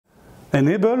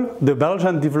Enabel, the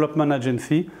Belgian Development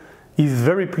Agency, is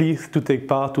very pleased to take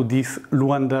part to this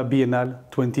Luanda Biennale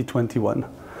 2021.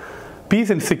 Peace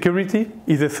and security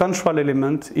is a central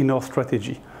element in our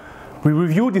strategy. We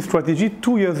reviewed this strategy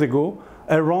 2 years ago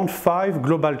around 5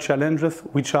 global challenges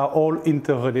which are all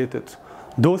interrelated.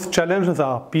 Those challenges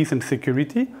are peace and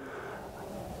security,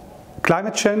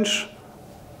 climate change,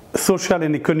 social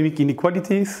and economic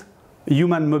inequalities,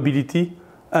 human mobility,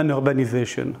 and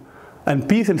urbanization. And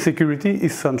peace and security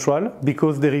is central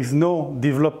because there is no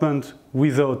development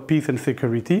without peace and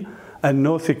security, and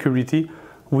no security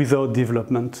without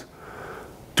development.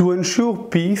 To ensure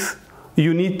peace,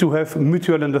 you need to have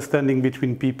mutual understanding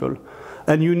between people.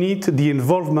 And you need the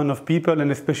involvement of people,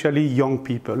 and especially young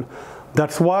people.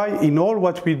 That's why in all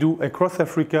what we do across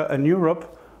Africa and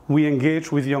Europe, we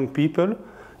engage with young people.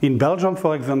 In Belgium,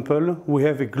 for example, we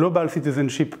have a global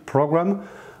citizenship program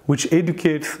which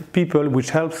educates people, which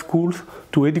helps schools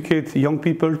to educate young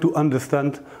people to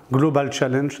understand global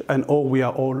challenge and how we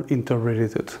are all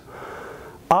interrelated.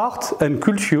 Art and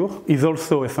culture is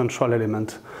also a central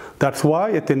element. That's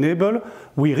why at Enabel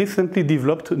we recently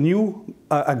developed new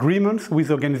agreements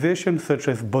with organizations such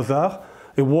as Beaux-Arts,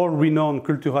 a world-renowned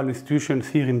cultural institution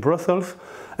here in Brussels,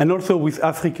 and also with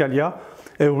Africalia,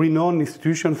 a renowned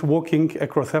institution working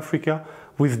across Africa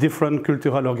with different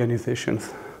cultural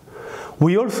organizations.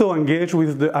 We also engage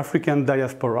with the African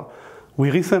diaspora.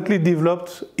 We recently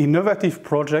developed innovative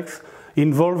projects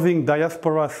involving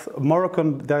diasporas,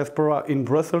 Moroccan diaspora in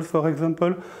Brussels, for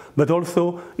example, but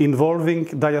also involving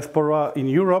diaspora in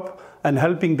Europe and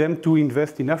helping them to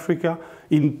invest in Africa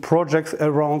in projects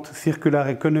around circular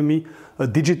economy,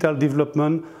 digital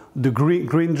development, the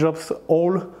green jobs,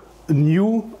 all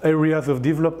new areas of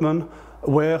development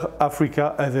where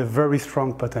Africa has a very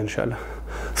strong potential.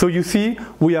 So you see,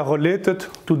 we are related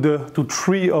to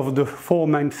 3 of the 4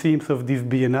 main themes of this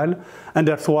Biennale, and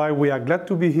that's why we are glad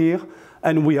to be here,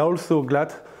 and we are also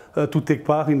glad to take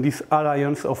part in this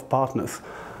alliance of partners.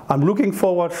 I'm looking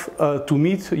forward to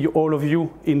meet all of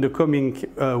you in the coming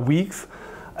weeks,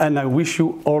 and I wish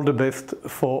you all the best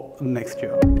for next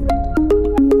year.